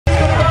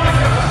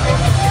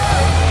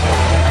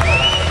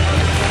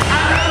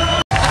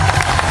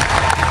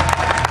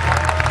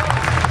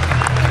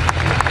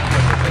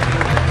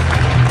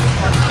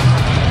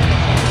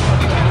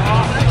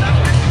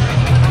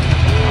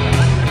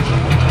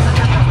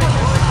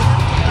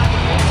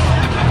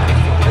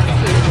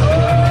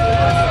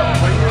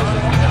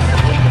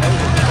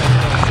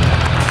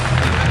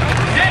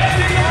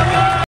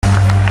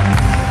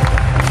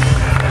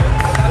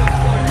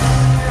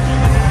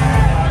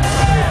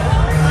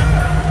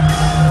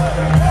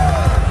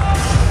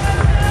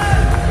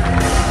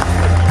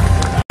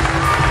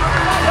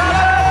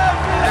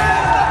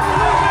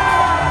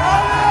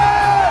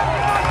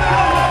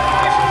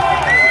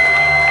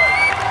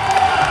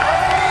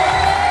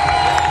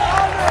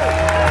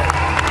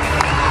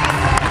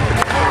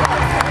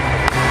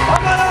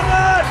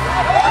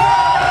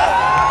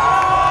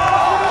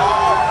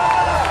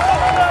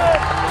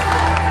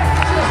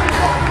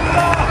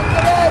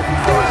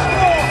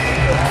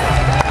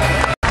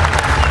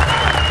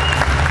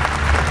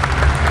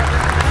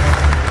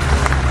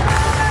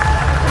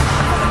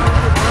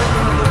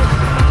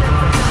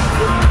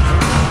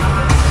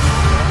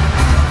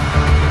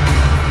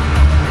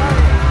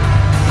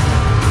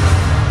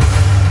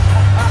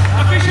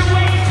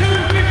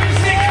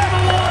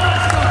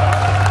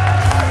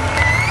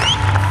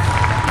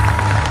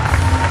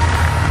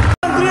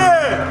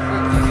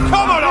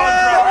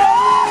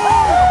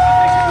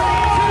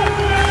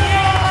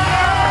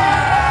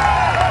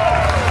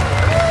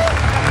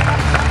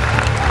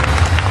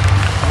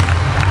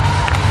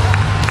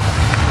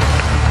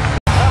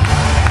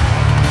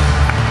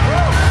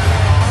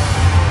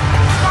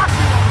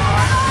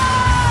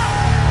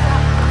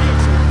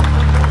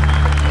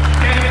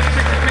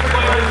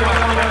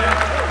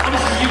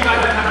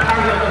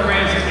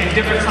in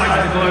different sides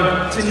of the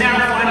globe, to now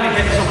finally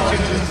get this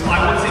opportunity to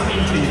fight? What does it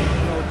mean to you?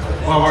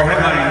 Well, we're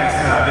headlining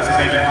this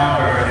event in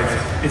Hamburg, and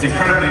it's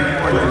incredibly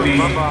important to me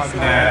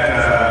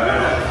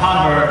that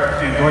Hamburg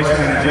and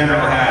Deutschland in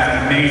general has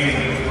an amazing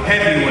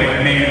heavyweight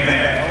main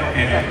event.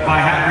 And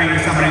by bringing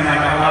somebody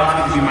like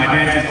Arlovsky to be my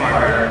dancing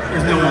partner,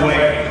 there's no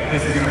way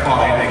this is going to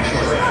fall anything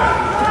short of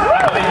that.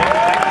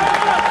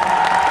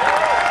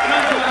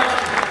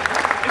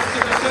 This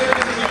is a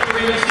resurgence in your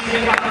career. You see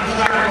him back in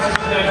track races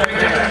with Greg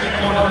Jackson in your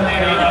corner, and they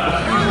have a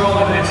huge role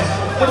in this.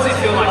 What does it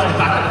feel like to be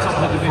back at the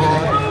top of the division?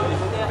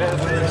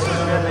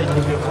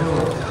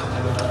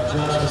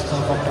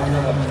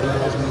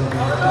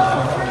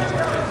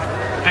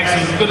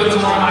 Excellent. Good luck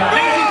tomorrow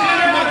night.